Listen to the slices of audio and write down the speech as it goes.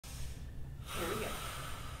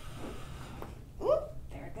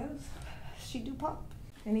she do pop.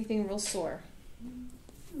 Anything real sore?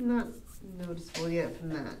 Not noticeable yet from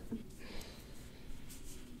that.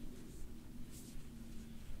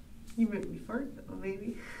 You make me fart though,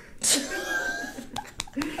 maybe.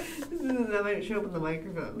 That might show up on the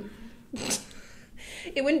microphone.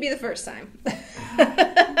 It wouldn't be the first time.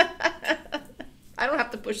 I don't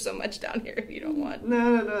have to push so much down here if you don't want.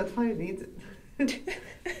 No, it's fine. It needs it.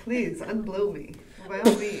 Please, unblow me. By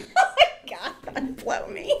all means. Oh my God,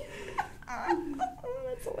 unblow me.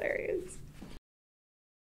 That's hilarious.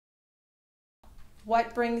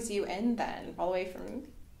 What brings you in then, all the way from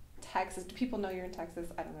Texas? Do people know you're in Texas?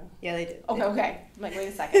 I don't know. Yeah, they do. Okay. I'm like, wait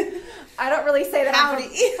a second. I don't really say that Howdy.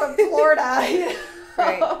 I'm from Florida.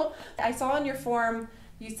 Right. I saw in your form,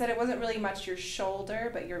 you said it wasn't really much your shoulder,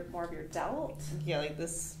 but more of your delt. Yeah, like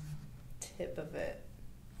this tip of it.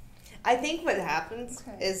 I think what happens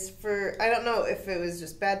is I don't know if it was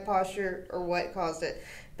just bad posture or what caused it,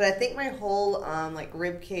 but I think my whole like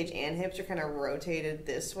rib cage and hips are kind of rotated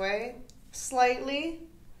this way slightly.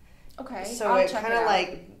 Okay. So it kind of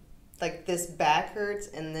like this back hurts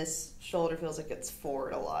and this shoulder feels like it's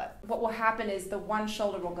forward a lot. What will happen is the one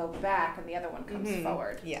shoulder will go back and the other one comes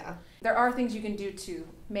forward. Yeah. There are things you can do to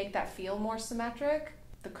make that feel more symmetric.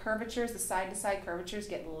 The curvatures, the side-to-side curvatures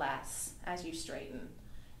get less as you straighten.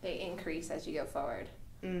 They increase as you go forward.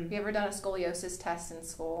 Have you ever done a scoliosis test in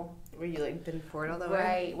school? Where you like bend forward all the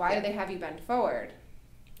way? Right. Why do they have you bend forward?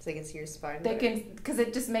 So they can see your spine. Because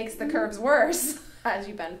it just makes the curves worse as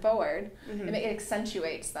you bend forward. It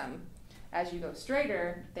accentuates them. As you go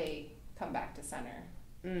straighter, they come back to center.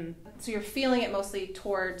 So you're feeling it mostly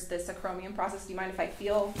towards this acromion process. Do you mind if I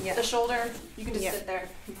feel the shoulder? You can just sit there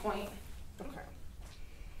and point. Okay.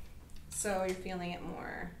 So you're feeling it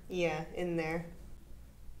more. Yeah, in there.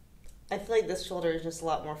 I feel like this shoulder is just a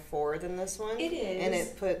lot more forward than this one. It is. And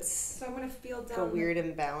it puts So I'm going to feel down a weird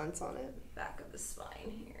imbalance on it. Back of the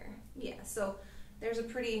spine here. Yeah, so there's a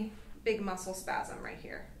pretty big muscle spasm right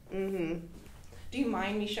here. Do you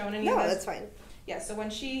mind me showing any of this? No, that's fine. Yeah, so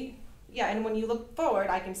when and when you look forward,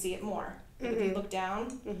 I can see it more. If you look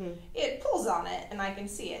down, it pulls on it, and I can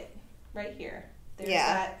see it right here. There's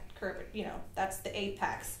that curve, that's the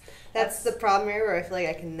apex. That's the problem here where I feel like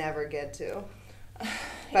I can never get to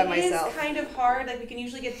by myself. It is kind of hard. Like, we can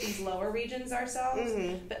usually get these lower regions ourselves,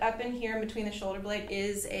 but up in here in between the shoulder blade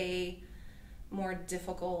is a more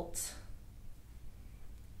difficult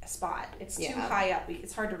spot. It's too high up.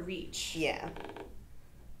 It's hard to reach. Yeah.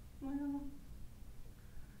 Well,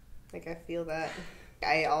 like I feel that.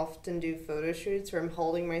 I often do photo shoots where I'm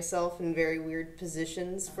holding myself in very weird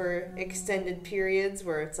positions for extended periods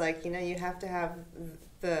where it's like, you have to have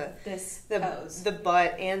the pose. The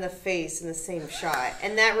butt and the face in the same shot.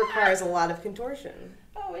 And that requires a lot of contortion.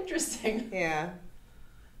 Oh, interesting. Yeah.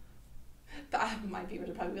 My viewers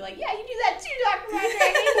would probably be like, yeah, you do that too, Dr.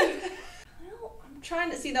 Roderick. Well, I'm trying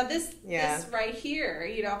to see. Now, this right here,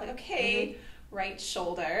 I'm like, okay, right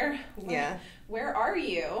shoulder. Where are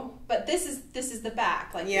you? But this is the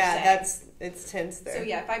back, like you're saying. It's tense there. So,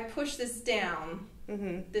 if I push this down,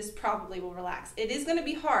 this probably will relax. It is going to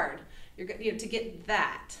be hard to get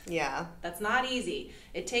that. Yeah. That's not easy.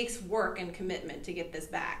 It takes work and commitment to get this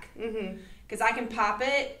back. Because I can pop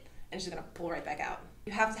it, and it's just going to pull right back out.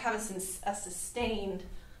 You have to have a sustained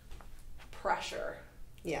pressure.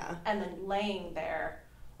 Yeah. And then laying there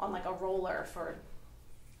on like a roller for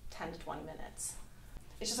 10 to 20 minutes.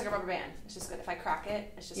 It's just like a rubber band. It's just good. If I crack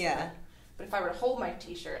it, it's just good. But if I were to hold my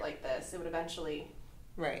t-shirt like this, it would eventually...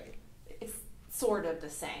 Right. It's sort of the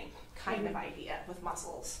same kind of idea with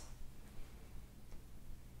muscles.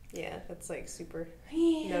 Yeah, that's like super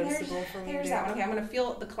noticeable for me. There's that one. Okay, I'm going to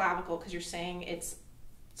feel the clavicle because you're saying it's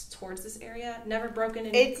towards this area. Never broken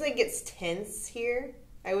in. It's like it's tense here.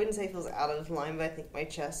 I wouldn't say it feels out of line, but I think my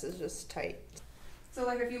chest is just tight. So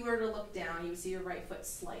like if you were to look down, you would see your right foot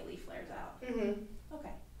slightly flares out.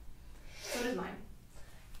 Okay. So does mine.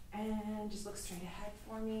 And just look straight ahead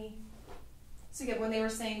for me. So again, when they were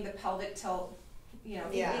saying the pelvic tilt,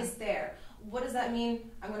 it is there. What does that mean?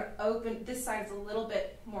 I'm going to open, this side is a little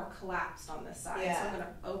bit more collapsed on this side. So I'm going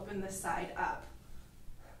to open this side up.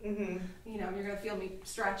 You're going to feel me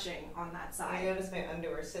stretching on that side. I notice my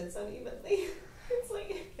underwear sits unevenly. It's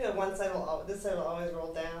like this side will always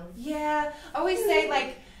roll down. Yeah, always say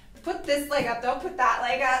like, put this leg up. Don't put that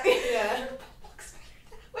leg up. Yeah. It looks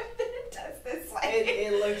better that way than it does this way.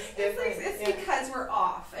 It looks different. It's because we're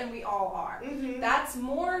off, and we all are. That's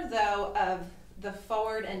more though of the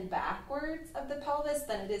forward and backwards of the pelvis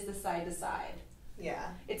than it is the side to side. Yeah.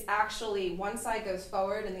 It's actually one side goes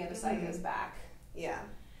forward and the other side goes back. Yeah.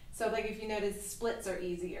 So like if you notice, splits are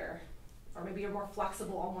easier, or maybe you're more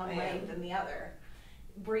flexible on one leg than the other.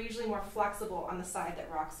 we're usually more flexible on the side that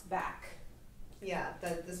rocks back. Yeah,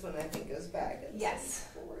 this one I think goes back. Yes.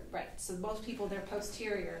 Forward. Right. So most people, their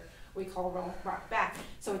posterior, we call rock back.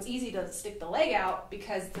 So it's easy to stick the leg out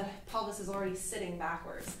because the pelvis is already sitting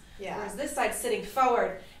backwards. Yeah. Whereas this side's sitting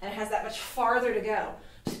forward and it has that much farther to go.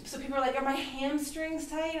 So people are like, are my hamstrings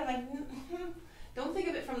tight? I'm like, don't think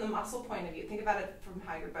of it from the muscle point of view. Think about it from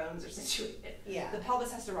how your bones are situated. Yeah. The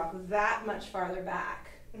pelvis has to rock that much farther back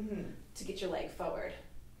to get your leg forward.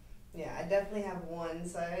 Yeah, I definitely have one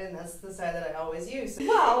side, and that's the side that I always use.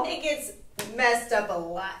 Well, it gets messed up a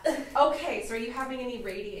lot. Okay, so are you having any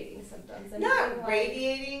radiating symptoms? Not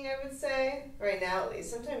radiating, I would say. Right now, at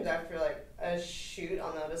least. Sometimes after like a shoot,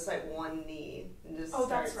 I'll notice like one knee and just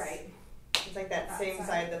that's right. It's like that same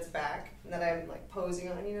side that's back that I'm like posing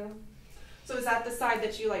on, you know. So is that the side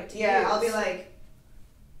that you like to use? Yeah, I'll be like.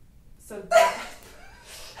 So that.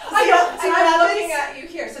 I'm looking at you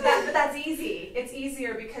here. So but that's easy. It's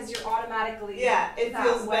easier because you're automatically it that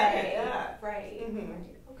feels way. better. Yeah. Right.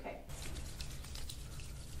 Okay.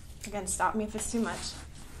 Again, stop me if it's too much.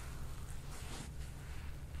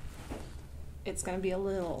 It's going to be a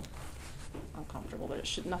little uncomfortable,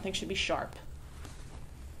 but nothing should be sharp.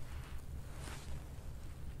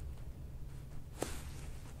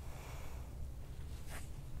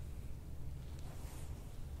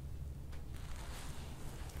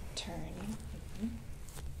 Turning.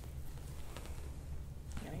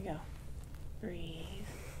 There we go. Breathe.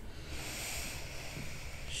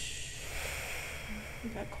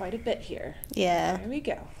 We've got quite a bit here. Yeah. There we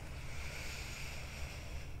go.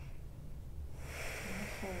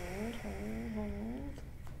 Hold, hold, hold.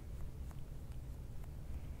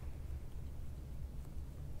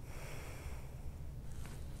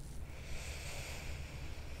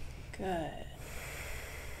 Good.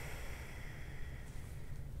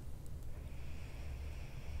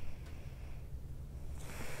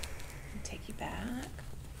 Take you back.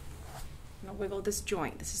 I'm gonna wiggle this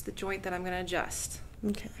joint. This is the joint that I'm gonna adjust.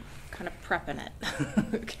 Okay. Kind of prepping it.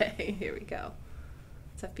 Okay, here we go.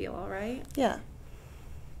 Does that feel all right? Yeah.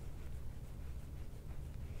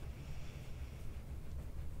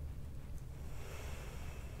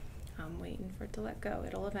 I'm waiting for it to let go.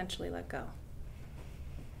 It'll eventually let go.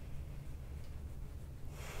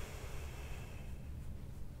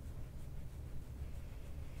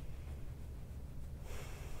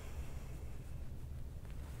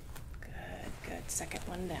 Second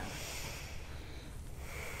one down.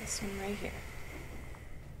 This one right here.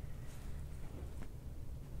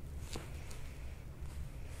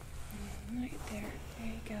 Right there. There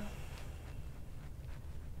you go.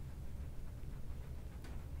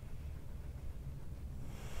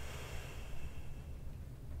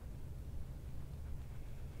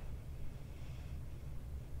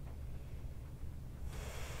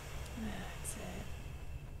 That's it.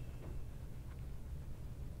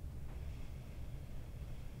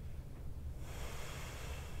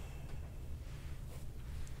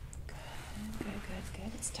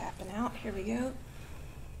 Good. It's tapping out. Here we go.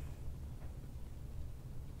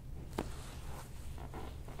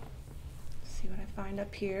 See what I find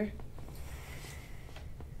up here.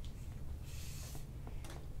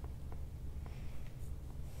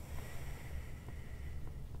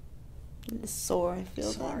 It's sore. I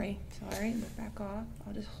feel. Sorry. Back off.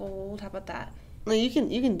 I'll just hold. How about that? No, you can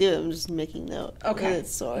do it. I'm just making note. Okay.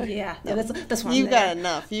 It's sore. Yeah. No. That's why you got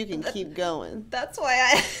enough. You can keep going. That's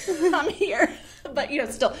why I'm here. But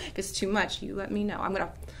still, if it's too much, you let me know. I'm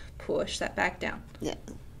gonna push that back down. Yeah.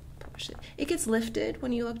 Push it. It gets lifted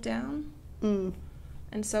when you look down. And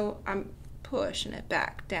so I'm pushing it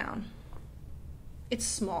back down. It's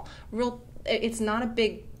small. It's not a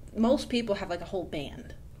big. Most people have like a whole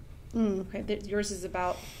band. Okay. Yours is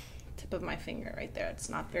about the tip of my finger right there. It's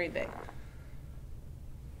not very big.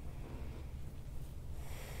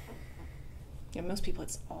 Yeah, most people,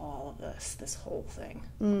 it's all of this whole thing.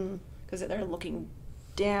 Because they're looking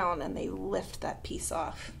down and they lift that piece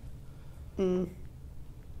off. We're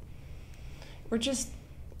just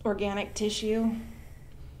organic tissue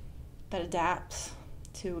that adapts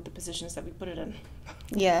to the positions that we put it in.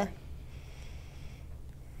 Yeah.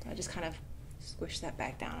 So I just kind of squish that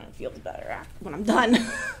back down and it feels better when I'm done.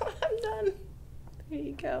 There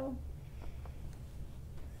you go.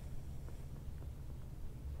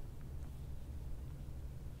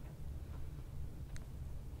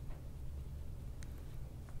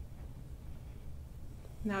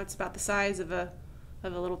 Now it's about the size of a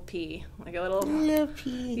little pea, like a little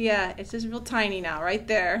pea. Yeah, it's just real tiny now, right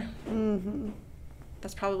there.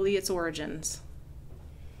 That's probably its origins.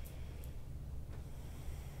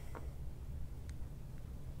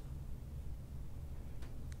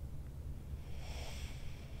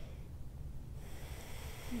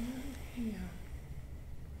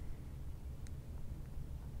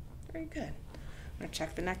 Very good. I'm going to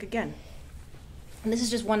check the neck again. And this is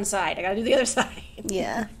just one side. I got to do the other side.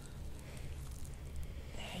 Yeah.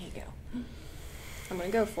 There you go. I'm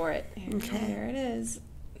going to go for it. There it is.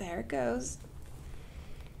 There it goes.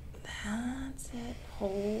 That's it.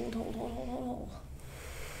 Hold, hold, hold, hold, hold.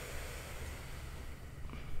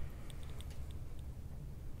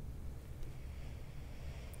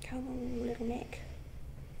 Come on, little neck.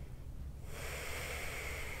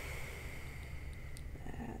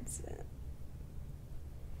 That's it.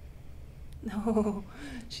 No,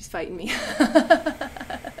 she's fighting me.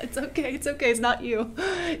 It's okay, it's okay, it's not you.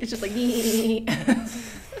 It's just like,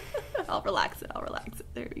 I'll relax it, I'll relax it.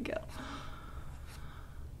 There we go.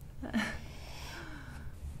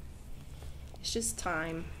 It's just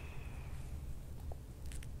time.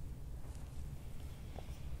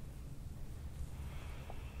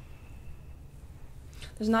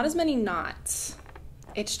 There's not as many knots.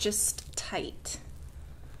 It's just tight.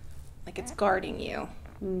 Like it's guarding you.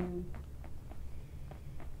 Mm.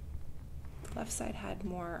 The left side had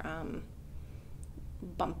more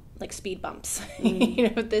speed bumps. You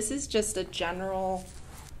know, this is just a general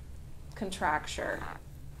contracture.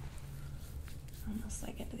 Almost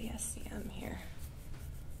like into the SCM here.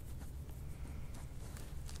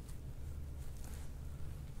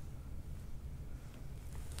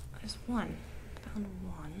 There's one. Found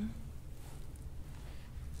one.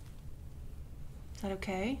 Is that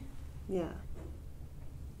okay? Yeah.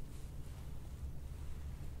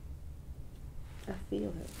 I feel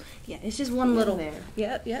it. Yeah, it's just one little there.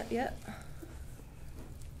 Yep.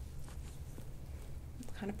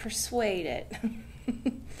 Kind of persuade it.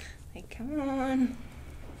 Like, come on.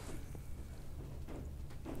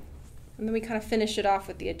 And then we kind of finish it off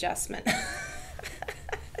with the adjustment.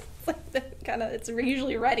 It's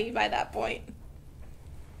usually ready by that point.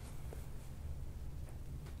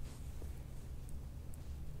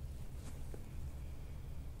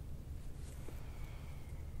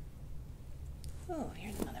 Oh,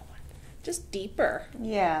 here's another one. Just deeper.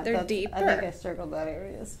 Yeah, they're deeper. I think I circled that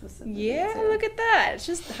area specifically. Yeah, too. look at that. It's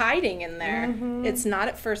just hiding in there. Mm-hmm. It's not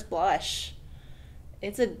at first blush.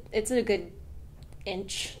 It's a good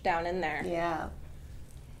inch down in there. Yeah.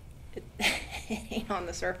 It ain't on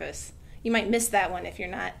the surface. You might miss that one if you're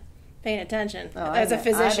not paying attention. Oh, as a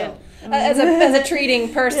physician, as a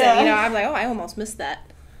treating person, Yeah. you know, I'm like, oh, I almost missed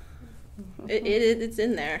that. It's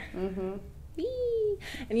in there. Mm-hmm. Whee!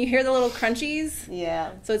 And you hear the little crunchies.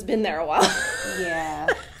 Yeah. So it's been there a while. Yeah.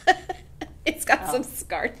 It's got some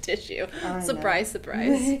scar tissue. I Surprise,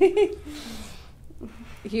 surprise.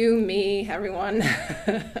 You, me, everyone.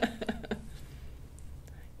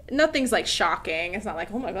 Nothing's like shocking. It's not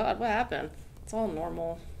like, oh my God, what happened? It's all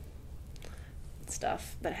normal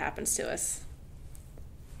stuff that happens to us.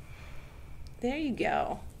 There you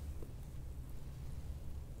go.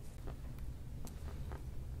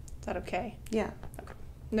 Is that okay? Yeah. Okay.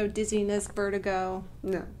 No dizziness, vertigo?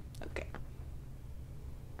 No. Okay.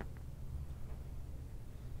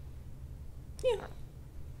 Yeah,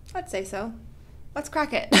 I'd say so. Let's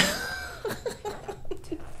crack it.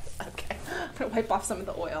 Okay. I'm going to wipe off some of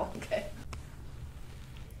the oil. Okay.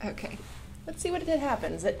 Okay. Let's see what it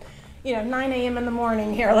happens at, 9 a.m. in the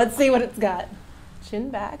morning here. Let's see what it's got.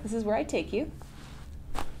 Chin back. This is where I take you.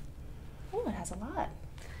 Oh, it has a lot.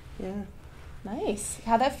 Yeah. Nice.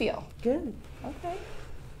 How'd that feel? Good. Okay.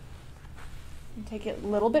 And take it a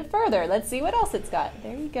little bit further. Let's see what else it's got.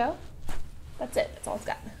 There you go. That's it. That's all it's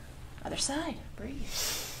got. Other side. Breathe.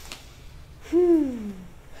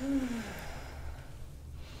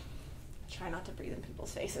 Try not to breathe in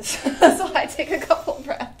people's faces. So I take a couple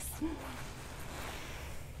breaths.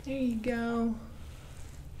 There you go.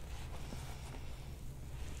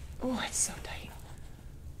 Oh, it's so tight.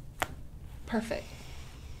 Perfect.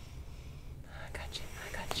 I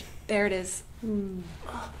got you. There it is.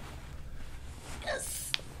 Oh.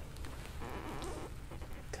 Yes.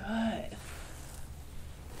 Good.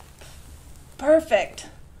 Perfect.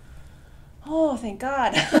 Oh, thank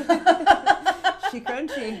God. She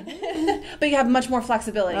crunchy. But you have much more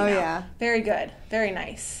flexibility now. Yeah. Very good. Very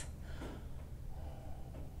nice.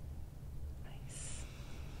 Nice.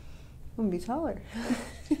 I'm gonna be taller.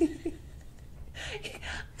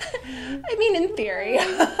 I mean, in theory.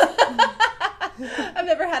 I've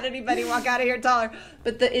never had anybody walk out of here taller.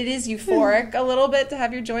 But it is euphoric a little bit to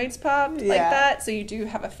have your joints popped like that. So you do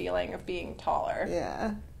have a feeling of being taller.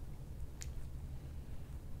 Yeah.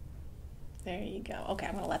 There you go. Okay,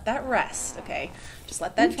 I'm going to let that rest, okay? Just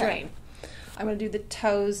let that drain. I'm going to do the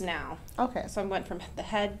toes now. Okay. So I went from the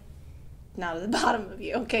head now to the bottom of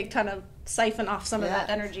you. Okay, kind of siphon off some of that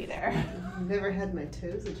energy there. I've never had my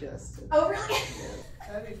toes adjusted. Oh, really?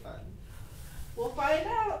 Yeah, that'd be fun. We'll find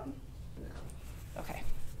out. Okay.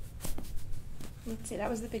 Let's see, that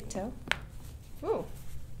was the big toe. Ooh.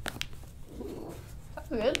 That's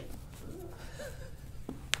good.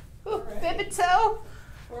 Ooh, right. Pivot toe.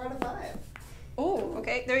 4 out of 5. Oh,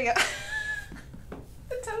 okay, there you go.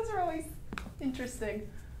 The toes are always interesting.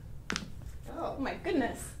 Oh. My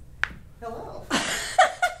goodness. Hello.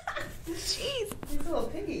 Jeez. These little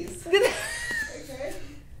piggies. Okay.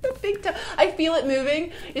 The big toe. I feel it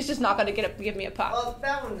moving. It's just not going to give me a pop. Well,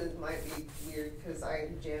 that one might be weird because I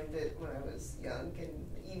jammed it when I was young, and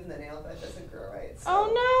even the nail bed doesn't grow right. So oh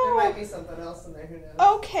no. there might be something else in there. Who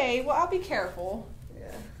knows? Okay. Well, I'll be careful.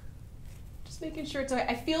 Yeah. Just making sure it's okay.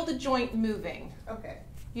 I feel the joint moving. Okay.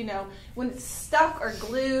 You know, when it's stuck or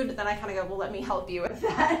glued, then I kind of go, well, let me help you with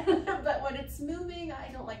that. But when it's moving, I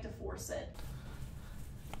don't like to force it.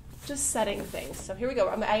 Just setting things. So here we go.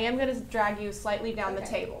 I am going to drag you slightly down the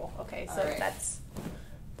table. Okay, so right. that's,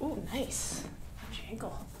 ooh, nice. How's your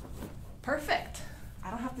ankle? Perfect.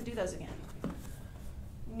 I don't have to do those again.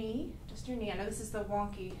 Knee, just your knee. I know this is the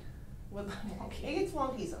wonky. It gets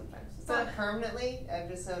wonky sometimes. It's not permanently. I've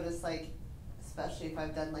just noticed, like, especially if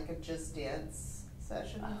I've done like a just dance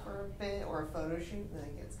session for a bit or a photo shoot, then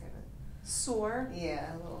it gets kind of sore.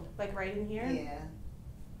 Yeah, a little. Like right in here? Yeah.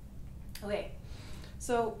 Okay.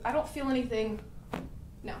 So I don't feel anything,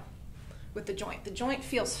 no, with the joint. The joint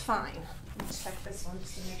feels fine. Let me check this one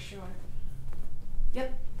just to make sure.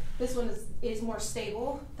 Yep, this one is more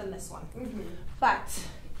stable than this one. Mm-hmm. But,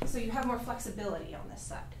 so you have more flexibility on this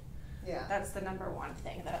side. Yeah. That's the number one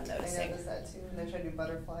thing that I'm noticing. I noticed that too. And then try to do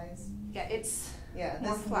butterflies. Yeah, it's more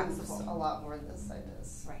this flexible. Moves a lot more than this side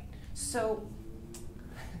does. Right. So,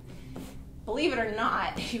 believe it or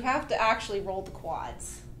not, you have to actually roll the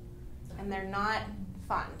quads. And they're not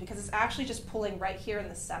fun because it's actually just pulling right here in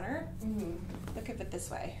the center. Mm-hmm. Look at it this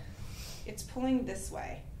way. It's pulling this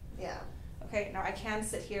way. Yeah. Okay, now I can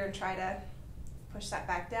sit here and try to push that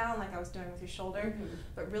back down like I was doing with your shoulder,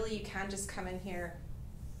 but really you can just come in here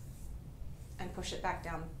and push it back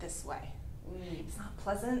down this way. It's not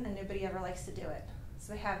pleasant and nobody ever likes to do it.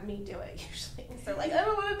 So they have me do it usually. So they're like, I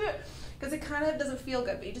don't want to do it. Because it kind of doesn't feel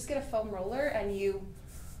good, but you just get a foam roller and you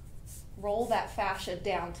roll that fascia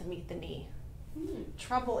down to meet the knee.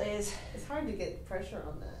 Trouble is, it's hard to get pressure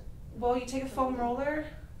on that. Well, you take a foam roller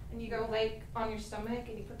and you go like on your stomach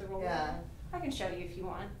and you put the roller in. I can show you if you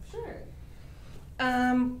want. Sure.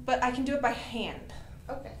 But I can do it by hand.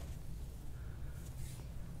 Okay.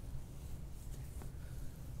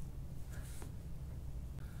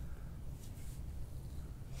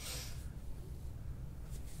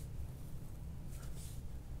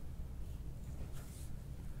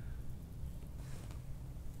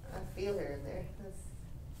 Feel her in there.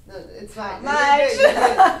 No, it's fine. Much.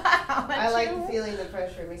 I like feeling the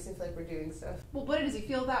pressure. It makes me feel like we're doing stuff. Well, what does you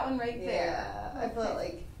feel that one right there? Yeah, I felt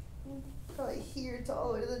like here to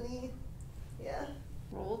all the way to the knee. Yeah.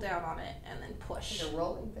 Roll down on it and then push. Like a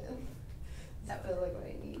rolling pin. That feels like what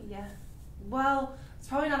I need. Yeah. Well, it's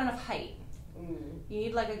probably not enough height. You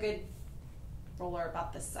need like a good roller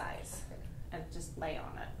about this size, and just lay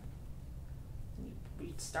on it.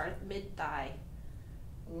 You start at mid-thigh.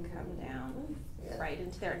 Come down right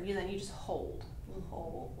into there, and then you just hold.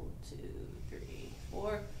 Hold 2, 3,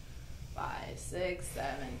 4, 5, 6,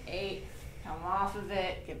 7, 8. Come off of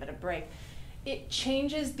it. Give it a break. It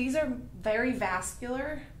changes. These are very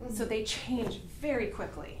vascular, so they change very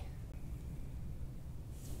quickly.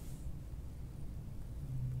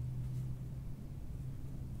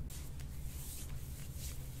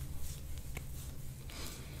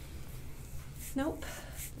 Nope.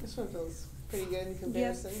 This one feels pretty good in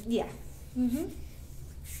comparison. Yeah.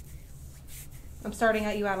 I'm starting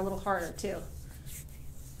you out a little harder too.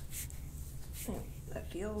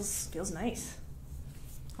 That feels nice.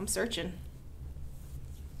 I'm searching.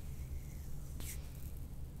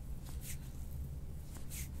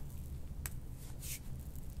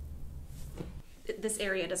 This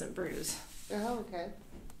area doesn't bruise. Oh, okay.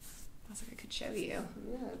 I was like, I could show you.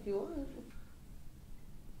 Yeah, if you want.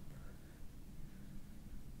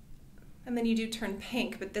 And then you do turn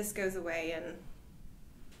pink, but this goes away in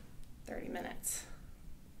 30 minutes.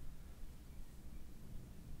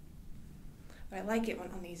 But I like it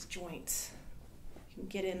when on these joints, you can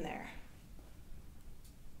get in there.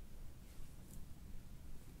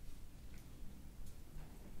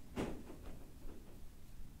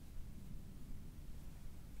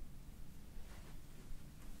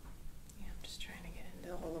 Yeah, I'm just trying to get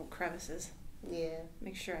into all the little crevices. Yeah.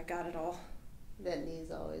 Make sure I got it all. That knee's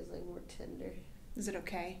always like more tender. Is it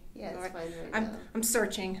okay? Yeah, it's fine right now. I'm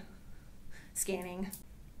searching, scanning.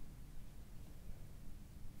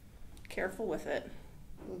 Careful with it.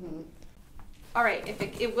 All right, if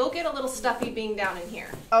it will get a little stuffy being down in here.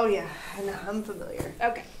 Oh yeah, I know. I'm familiar.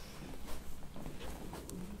 Okay.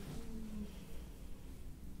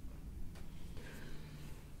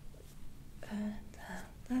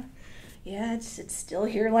 Yeah, it's still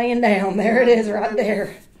here laying down. There it is, right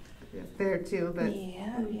there. Yeah, there too, but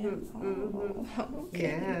yeah. Oh,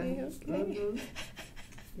 okay. Yeah. Okay.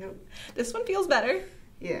 Yep. This one feels better.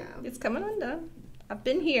 Yeah. It's coming undone. I've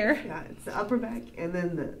been here. Yeah, it's the upper back and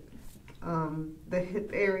then the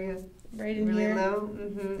hip area. Right in really here. Low.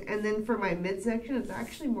 And then for my midsection, it's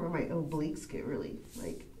actually more my obliques get really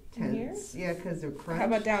like tense. Yeah, because they're crunched. How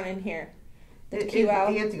about down in here? You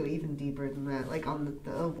have to go even deeper than that, like on the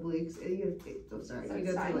obliques. You go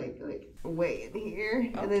to like way in here,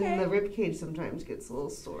 Okay. and then the rib cage sometimes gets a little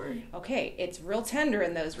sore. Okay, it's real tender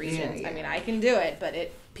in those regions. Yeah. I mean, I can do it, but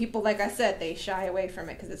people, like I said, they shy away from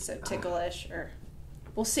it because it's so ticklish. Or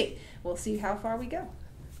we'll see. We'll see how far we go.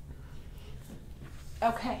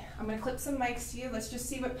 Okay, I'm gonna clip some mics to you. Let's just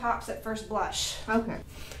see what pops at first blush. Okay.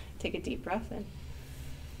 Take a deep breath in.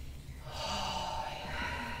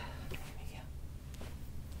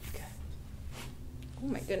 Oh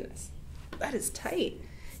my goodness, that is tight.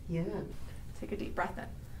 Yeah. Take a deep breath in.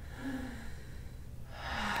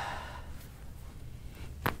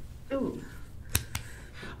 Ooh.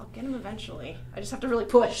 I'll get him eventually. I just have to really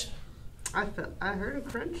push. I heard a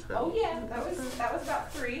crunch though. Oh yeah, that was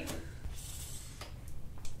about 3.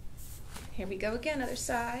 Here we go again, other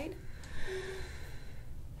side.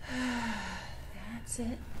 That's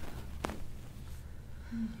it.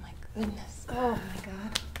 Oh my goodness. Oh my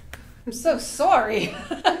God. I'm so sorry.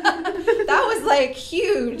 That was like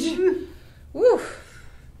huge. Woo.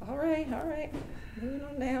 All right. Moving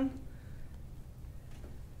on down.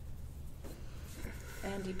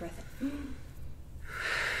 And deep breath in.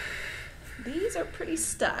 These are pretty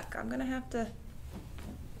stuck. I'm gonna have to,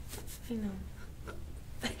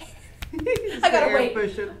 I gotta wait.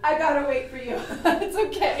 I gotta wait for you. It's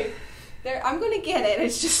okay. There, I'm gonna get it.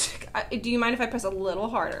 It's just, do you mind if I press a little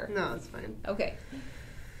harder? No, it's fine. Okay.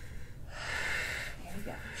 Here we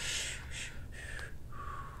go.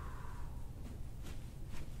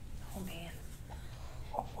 Oh man.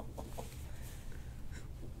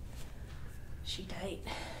 She tight.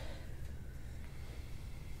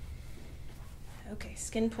 Okay,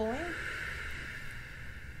 skin pulling.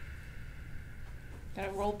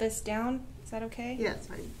 Gotta roll this down. Is that okay? Yeah, it's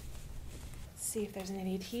fine. Let's see if there's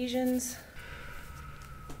any adhesions.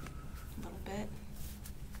 A little bit.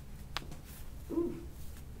 Ooh.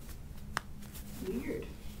 Weird.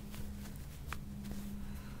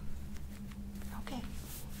 Okay.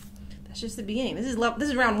 That's just the beginning. This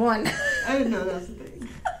is round 1. I didn't know that was a thing.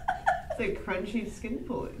 It's like crunchy skin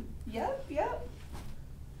pulling. Yep.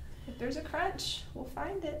 If there's a crunch, we'll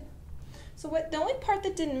find it. So the only part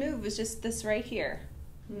that didn't move was just this right here.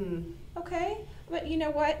 Okay, but you know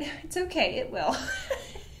what? It's okay, it will.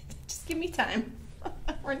 Just give me time.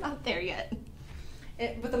 We're not there yet.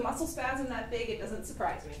 With the muscle spasm that big, it doesn't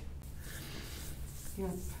surprise me.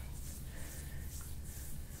 Yep.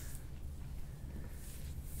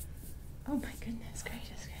 Oh my goodness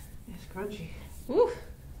gracious. It's crunchy. Woo.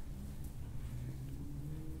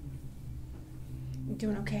 You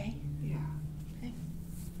doing okay? Yeah. Okay.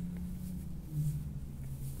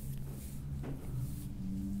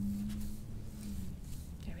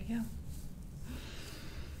 There we go.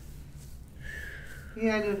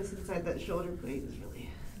 Yeah, I noticed inside that shoulder blade is really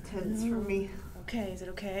tense for me. Okay, is it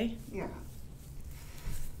okay? Yeah.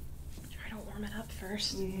 Try to warm it up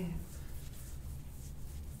first. Yeah.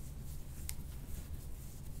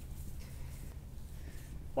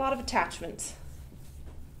 A lot of attachments.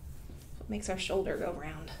 What makes our shoulder go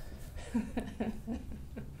round.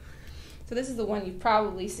 So this is the one you've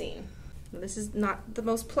probably seen. This is not the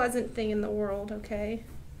most pleasant thing in the world, okay?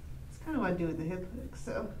 It's kind of what I do with the hip hook,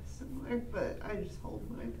 so similar, but I just hold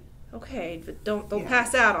mine. Okay, but don't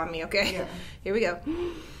pass out on me, okay? Yeah. Here we go.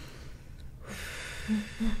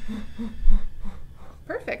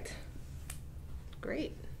 Perfect.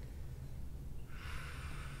 Great.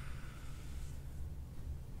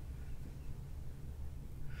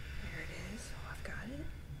 There it is. Oh, I've got it.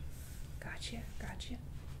 Gotcha. Good.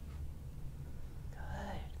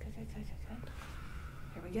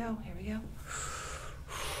 Here we go.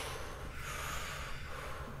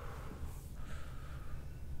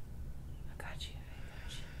 I got you.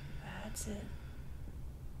 That's it.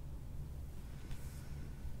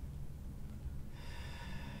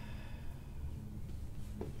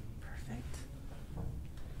 Perfect.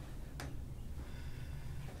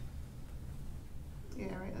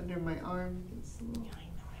 Yeah, right under my arm. It's a little... I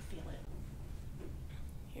know, I feel it.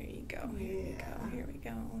 Here you go. Yeah. Here we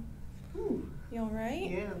go. Ooh. You all right?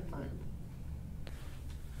 Yeah, I'm fine.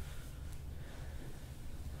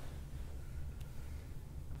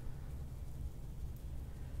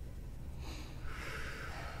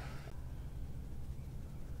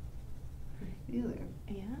 Feel it.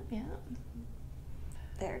 Yeah, yeah.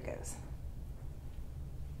 There it goes.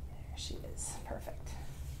 There she is. Perfect.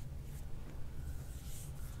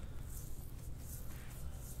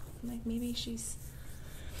 Like maybe she's,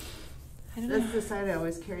 I don't know. That's the side I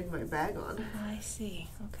always carried my bag on. I see.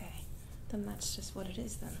 Okay. Then that's just what it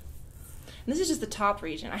is then. And this is just the top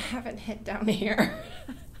region. I haven't hit down here.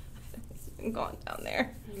 It's been gone down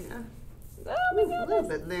there. Yeah. Oh my A little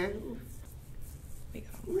bit there. Ooh. We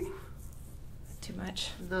go. Too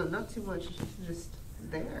much. No, not too much. She's just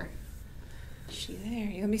there. Is she there?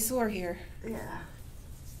 You're gonna be sore here. Yeah.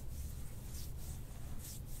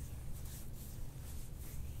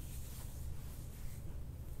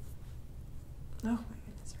 Oh my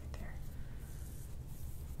goodness, right there.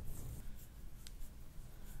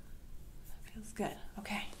 That feels good.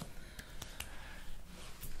 Okay.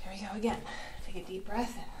 Here we go again. Take a deep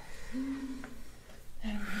breath in.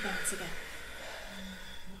 And bounce again.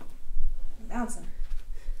 Bouncing.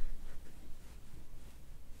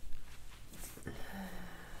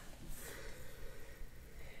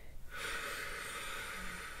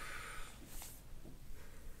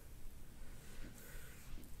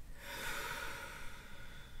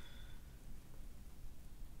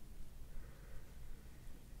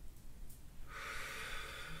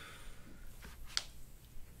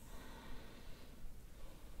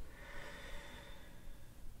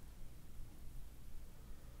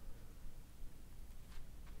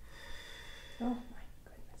 Oh my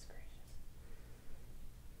goodness gracious.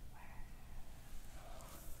 Wow.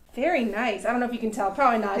 Very nice. I don't know if you can tell.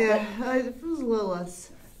 Probably not. Yeah, it feels a little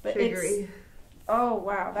less sugary. Oh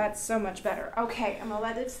wow, that's so much better. Okay, I'm gonna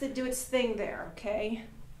let it do its thing there, okay?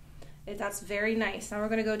 That's very nice. Now we're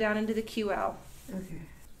gonna go down into the QL. Okay.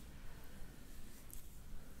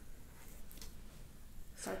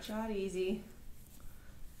 Start your out easy.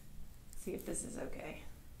 See if this is okay.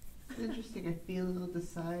 Interesting. I feel it on the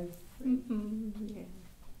side. Yeah.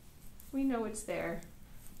 We know it's there.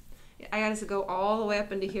 I got to go all the way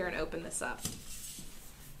up into here and open this up.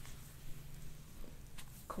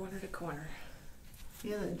 Corner to corner.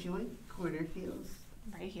 Yeah, that joint corner feels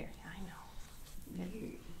Right here. I know.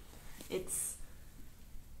 weird. It's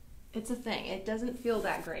a thing. It doesn't feel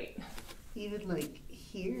that great. Even like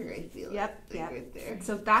here, I feel Yep, it yep. right there.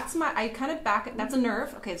 So that's I kind of back it. That's a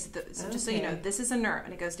nerve. Okay, so, just so you know, this is a nerve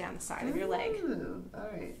and it goes down the side of your leg. Oh, all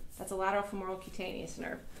right. That's a lateral femoral cutaneous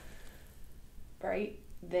nerve. Right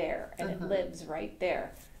there. And it lives right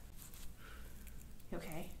there.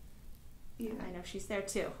 Okay. Yeah. I know she's there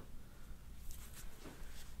too.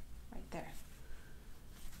 Right there.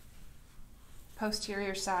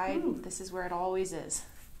 Posterior side, Ooh. this is where it always is.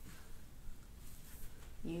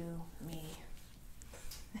 You, me,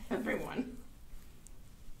 everyone.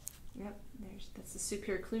 Yep, that's the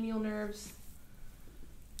superior cluneal nerves.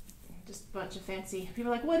 Just a bunch of fancy,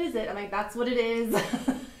 people are like, what is it? I'm like, that's what it is.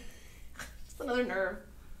 Just another nerve.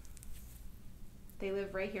 They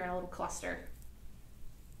live right here in a little cluster.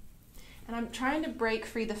 And I'm trying to break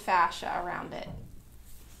free the fascia around it.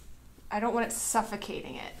 I don't want it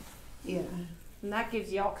suffocating it. Yeah. And that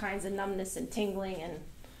gives you all kinds of numbness and tingling and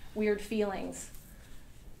weird feelings.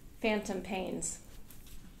 Phantom pains.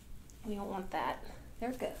 We don't want that. There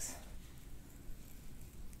it goes.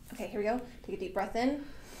 Okay, here we go. Take a deep breath in.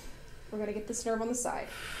 We're going to get this nerve on the side.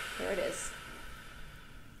 There it is.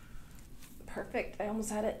 Perfect. I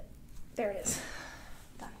almost had it. There it is.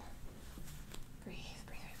 Done. Breathe,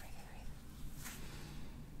 breathe, breathe, breathe,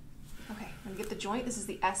 breathe. Okay, I'm going to get the joint. This is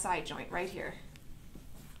the SI joint right here.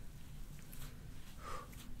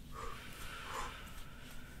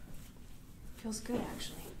 Feels good,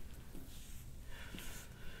 actually.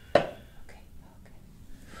 Okay, okay.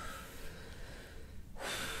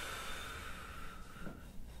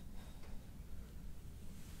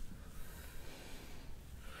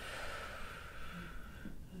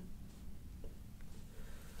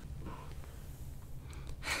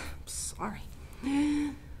 I'm sorry.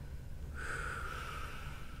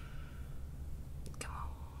 Come on.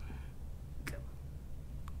 Go.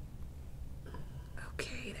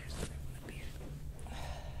 Okay, there's up here.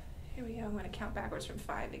 Here we go. I'm going to count backwards from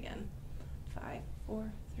 5 again. 5,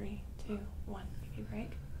 4, 3, 2, 1. Give you a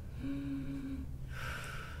break.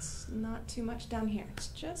 It's not too much down here. It's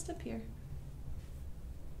just up here.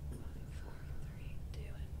 5, 4, 3, 2,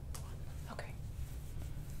 and 1. Okay.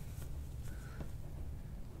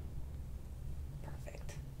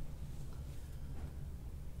 Perfect.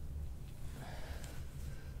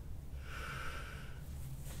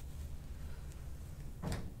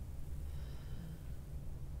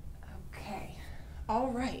 All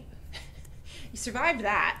right. You survived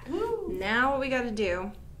that. Woo. Now what we got to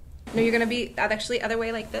do? No, you're gonna be actually other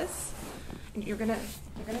way like this, and you're gonna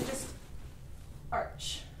just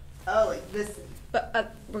arch. Oh, like this.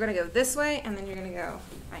 But we're gonna go this way, and then you're gonna go.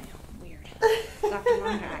 I know, weird. Dr.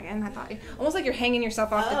 Mondragon. I thought almost like you're hanging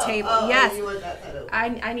yourself off the table. Yes. You want that side open.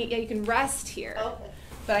 I need. Yeah, you can rest here. Okay.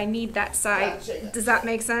 But I need that side. Gotcha. Does that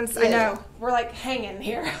make sense? Yeah. I know. We're like hanging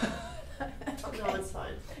here. Okay. No, it's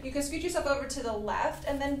fine. You can scoot yourself over to the left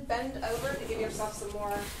and then bend over to give yourself some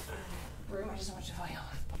more room. I just don't want you to fall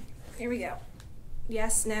off. Here we go.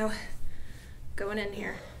 Yes, no. Going in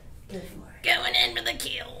here. Go for it. Going in for the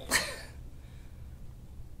kill.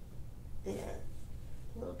 Yeah.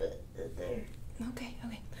 A little bit there. Okay,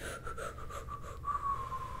 okay.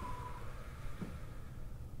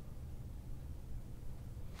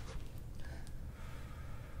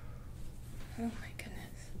 Oh my goodness.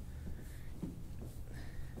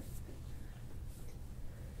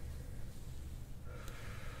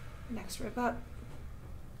 Next rib up.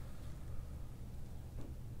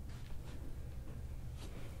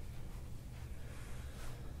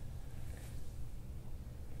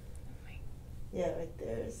 Oh my. Yeah, right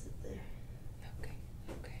there. Is it there? Okay,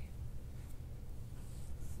 okay.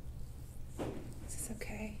 Is this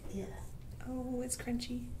okay? Yeah. Oh, it's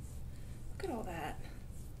crunchy. Look at all that.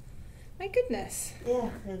 My goodness. Yeah,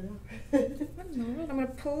 I know. What in the world? I'm gonna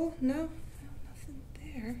pull. No, nothing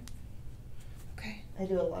there. Okay. I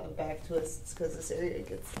do a lot of back twists because this area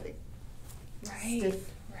gets like Right.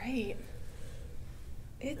 stiff. Right.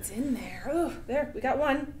 It's in there. Oh, there. We got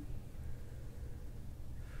one.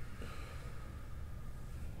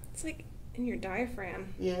 It's like in your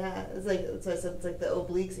diaphragm. Yeah, it's like that's why I said it's like the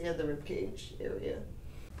obliques and the rib cage area.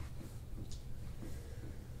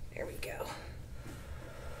 There we go.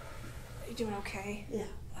 Are you doing okay? Yeah.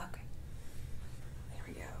 Okay. Here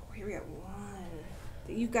we go. Here we go. One.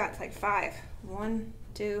 You've got like 5. 1,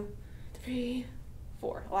 2, 3,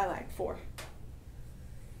 4. Oh, I like 4.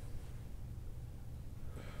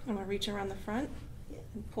 I'm gonna reach around the front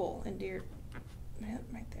and pull into your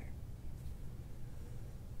right there.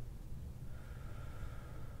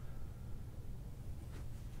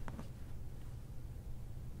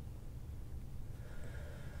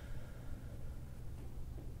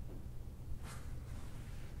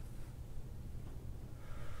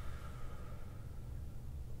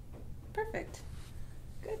 Perfect.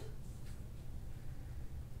 Good.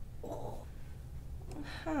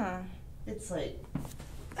 Huh. It's like,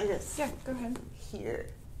 I guess. Yeah, go ahead. Here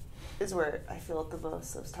is where I feel it the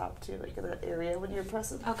most. Those top two, like in that area when you're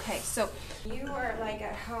pressing. Okay, so you are like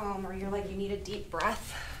at home, or you're like you need a deep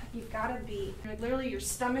breath. You've got to be literally your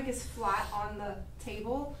stomach is flat on the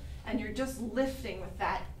table, and you're just lifting with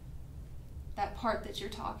that part that you're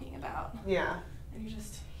talking about. Yeah. And you're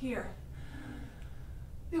just here.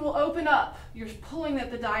 It will open up. You're pulling at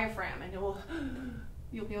the diaphragm, and you'll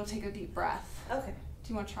be able to take a deep breath. Okay. Do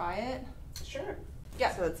you want to try it? Sure.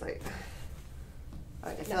 Yeah. So it's like,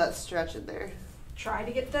 I feel that stretch in there. Try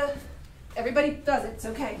to get the. Everybody does it. It's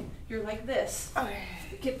okay. You're like this. Okay.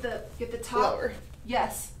 Get the top. Lower.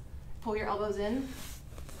 Yes. Pull your elbows in.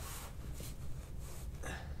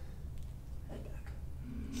 Head back.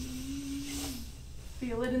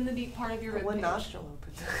 Feel it in the deep part of your rib One cage. nostril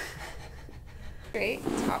open. Great.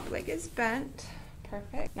 Top leg is bent.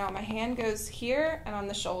 Perfect. Now my hand goes here and on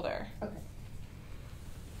the shoulder. Okay.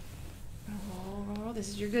 Roll, roll, roll. This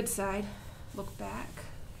is your good side. Look back.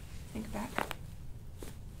 Think back.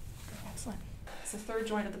 Excellent. It's the third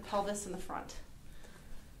joint of the pelvis in the front.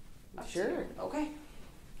 Up to Sure. you. Okay.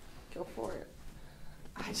 Go for it.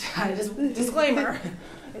 I just disclaimer.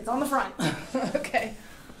 It's on the front. Okay.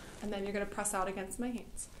 And then you're gonna press out against my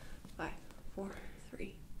hands. 5, 4,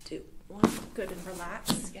 3, 2, 1. Good, and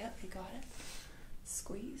relax. Yep, you got it.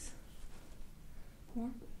 Squeeze.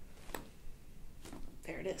 More.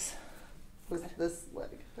 There it is. Was this leg?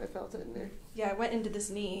 I felt it in there. Yeah, I went into this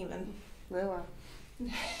knee even. Oh, wow.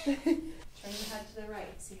 Turn your head to the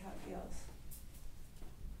right. See how it feels.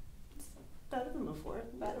 Better than before.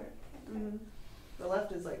 Better. Okay. Mm-hmm. The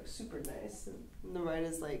left is like super nice, and the right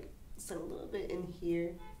is like still a little bit in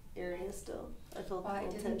here area still. I feel I a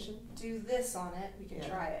little didn't tension. do this on it. We can Yeah.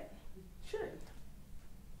 try it. Sure.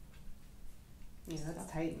 Yeah,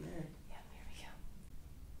 that's tight in there. Yeah, there we go.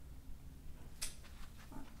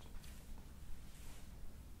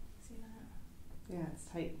 See that? Yeah, it's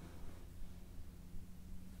tight.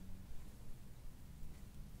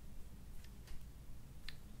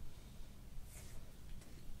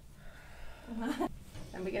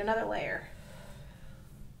 And we get another layer.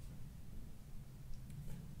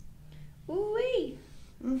 Ooh-wee.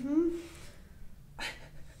 Mm-hmm.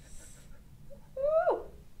 Ooh.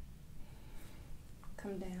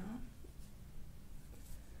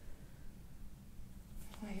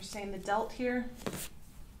 saying the delt here,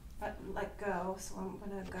 but let go. So I'm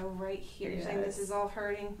gonna go right here. You're saying this is all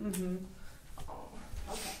hurting? Mm-hmm. Oh,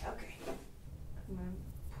 okay. I'm gonna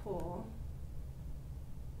pull.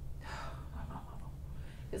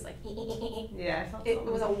 It was like, yeah, I felt it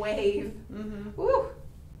was a wave. Mm-hmm. Woo!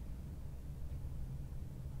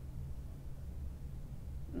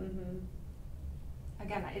 Mm-hmm.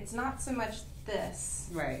 Again, it's not so much this.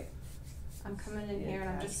 Right. I'm coming in here and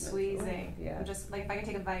I'm just squeezing. Yeah. I'm just like, if I can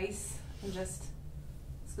take a vise and just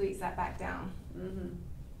squeeze that back down. Mm-hmm.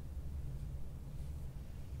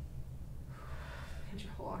 And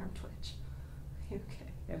your whole arm twitch. You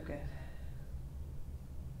okay? I'm good.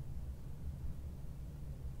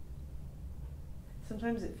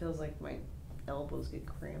 Sometimes it feels like my elbows get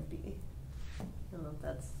crampy. I don't know if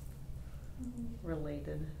that's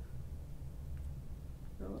related.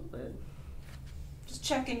 A little bit. Just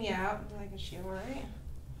checking you out. Like, is she alright?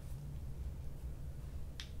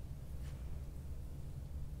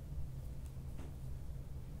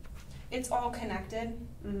 It's all connected.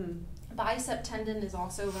 Mm-hmm. Bicep tendon is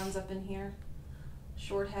also runs up in here.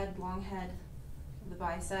 Short head, long head of the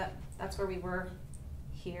bicep. That's where we were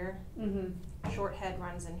here. Mm-hmm. Short head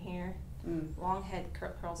runs in here. Long head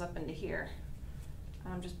curls up into here.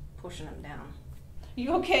 And I'm just pushing them down.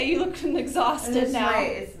 You okay? You look exhausted now.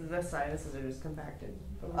 It's the sinuses are just compacted.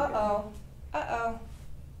 Uh-oh. Uh-oh.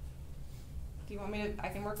 Do you want me to? I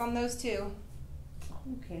can work on those too. Oh,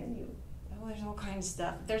 can you? Oh, there's all kinds of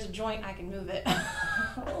stuff. If there's a joint, I can move it.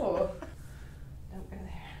 Oh. Don't go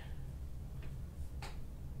there.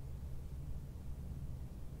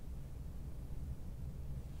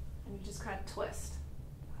 And you just kind of twist.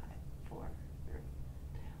 5, 4, 3,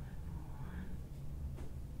 2, 1.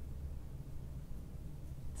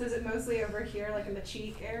 So is it mostly over here, like in the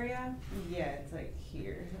cheek area? Yeah, it's like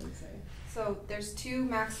here, I would say. So there's 2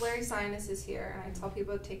 maxillary sinuses here, and I tell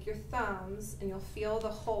people to take your thumbs, and you'll feel the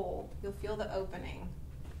hole. You'll feel the opening.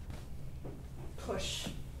 Push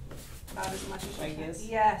about as much as you can.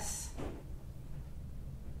 Yes.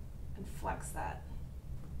 And flex that.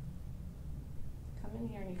 Come in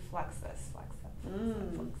here and you flex this, flex that,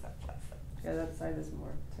 flex that, flex that. Yeah, that side is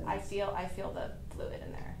more tense. I feel the fluid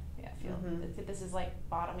in there. Yeah, I feel this is like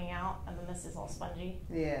bottoming out, and then this is all spongy.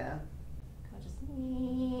 Yeah. Just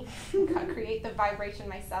create the vibration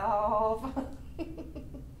myself.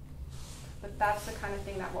 But that's the kind of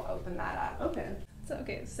thing that will open that up. Okay. So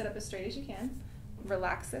okay, sit up as straight as you can.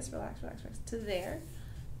 Relax this, relax to there.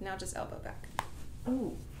 Now just elbow back.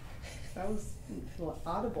 Oh, that was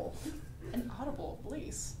audible. An audible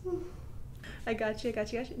voice. I got you.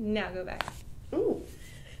 Now go back. Ooh,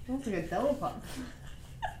 that's like a double pump.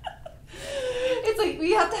 It's like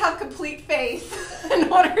we have to have complete faith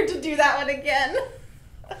in order to do that one again.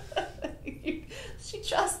 She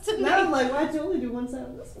trusted me. Now I'm like, why'd you only do one side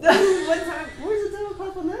of this one? One time, where's the double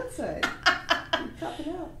pump on that side? Pop it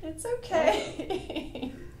out. It's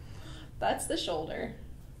okay. That's the shoulder.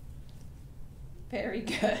 Very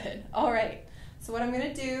good. All right. So what I'm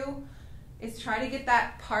going to do is try to get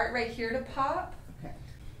that part right here to pop. Okay.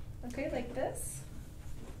 Okay, like this.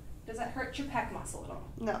 Does that hurt your pec muscle at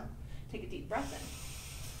all? No. Take a deep breath in.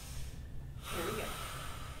 There we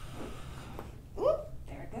go. Ooh.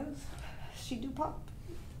 There it goes. She do pop.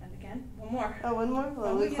 And again, one more. Oh, one more?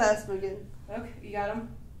 Well, we clasp again. Okay, you got them?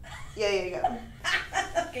 Yeah, you got them.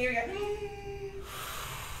 Okay, here we go.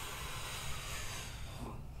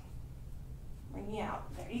 Bring you out.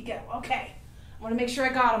 There you go. Okay. I want to make sure I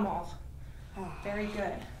got them all. Very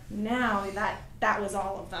good. Now that was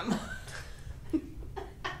all of them.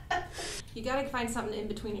 You got to find something in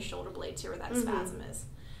between your shoulder blades here where that spasm is.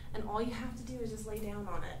 And all you have to do is just lay down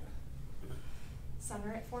on it.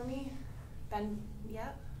 Center it for me. Bend,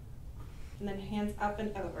 yep. And then hands up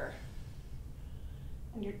and over.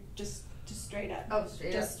 And you're just straight up. Oh,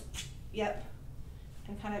 straight up. Yep.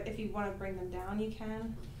 And kind of, if you want to bring them down, you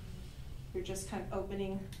can. You're just kind of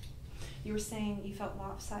opening. You were saying you felt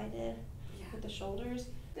lopsided with the shoulders.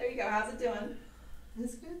 There you go. How's it doing?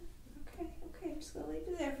 That's good. Okay. I'm just going to leave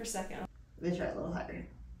you there for a second. Let me try a little higher.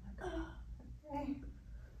 Okay.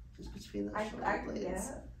 Just between those shoulder blades.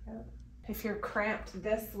 Yeah. If you're cramped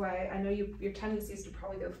this way, I know your tendency is to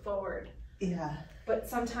probably go forward. Yeah. But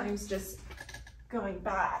sometimes just going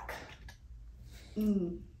back.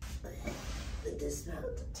 The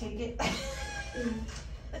dismount. Take it.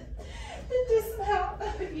 The dismount.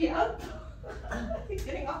 Yep.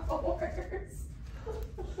 Getting off the horse.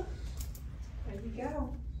 There you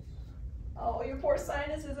go. Oh, your poor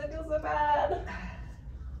sinuses. I feel so bad.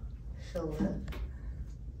 Shoulder.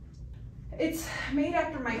 It's made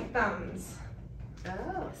after my thumbs.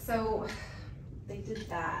 Oh. So they did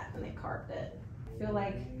that and they carved it. I feel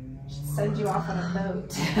like I should send you off on a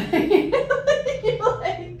boat. You're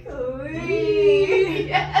like, wee.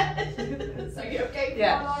 Yes. Are you okay?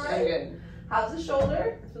 Yeah, all right? I'm good. How's the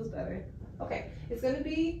shoulder? It feels better. Okay, it's gonna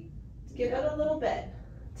be, give it a little bit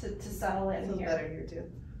to settle in Feels here. better here too.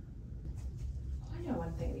 Oh, I know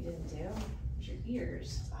one thing we didn't do. Was your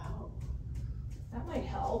ears. Oh, That might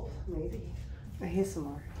help. maybe. I hear some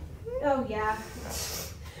more. Oh yeah.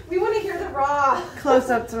 We want to hear the raw. Close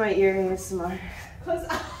up to my ear ASMR. Close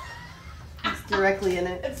up. It's directly in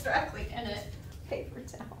it. It's directly in it. Paper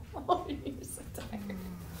towel. Oh, you're so tired.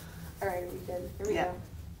 All right, we good. Here we go.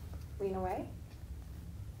 Lean away.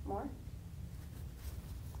 More.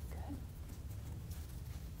 Good.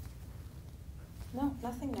 No,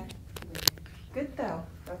 nothing there. Good though.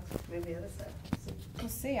 That's maybe the other side. We'll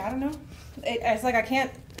see. I don't know. It's like I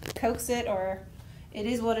can't coax it, or it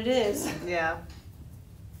is what it is. Yeah.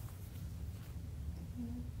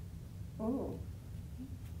 Ooh.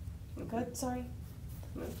 Good. Sorry.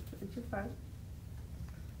 No, it's fine.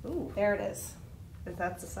 Ooh. There it is. If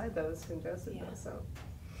that's the side that was congested Yeah. though, so.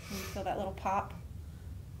 Can you feel that little pop?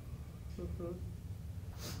 Mm-hmm.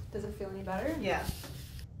 Does it feel any better? Yeah.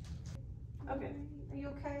 Okay. Are you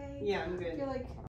okay? Yeah, I'm I good. feel like